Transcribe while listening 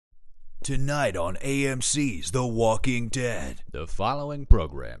Tonight on AMC's The Walking Dead. The following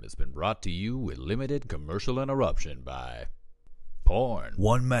program has been brought to you with limited commercial interruption by porn.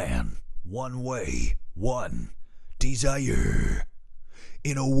 One man, one way, one desire.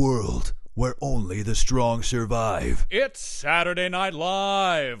 In a world where only the strong survive. It's Saturday Night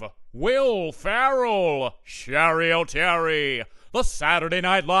Live. Will Ferrell, Sherry O'Terry, the Saturday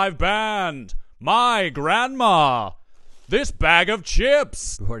Night Live Band, my grandma, this bag of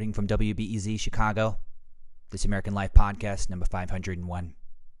chips. Reporting from WBEZ Chicago, This American Life Podcast, number 501.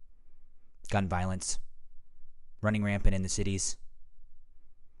 Gun violence, running rampant in the cities.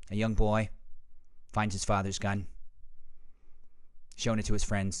 A young boy finds his father's gun, showing it to his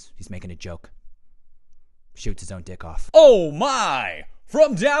friends. He's making a joke. Shoots his own dick off. Oh my!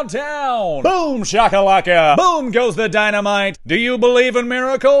 From downtown! Boom shakalaka! Boom goes the dynamite! Do you believe in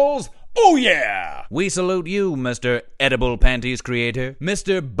miracles? Oh yeah! We salute you, Mr. Edible Panties Creator,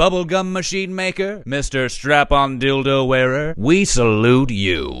 Mr. Bubblegum Machine Maker, Mr. Strap-on Dildo Wearer. We salute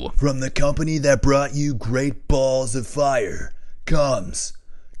you. From the company that brought you great balls of fire comes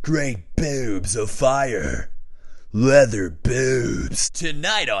great boobs of fire. Leather boobs.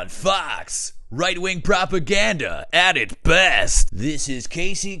 Tonight on Fox, right-wing propaganda at its best. This is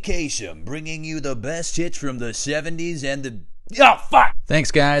Casey Kasem bringing you the best hits from the 70s and the... Oh, fuck! Thanks,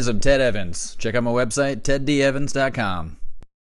 guys. I'm Ted Evans. Check out my website, teddevans.com.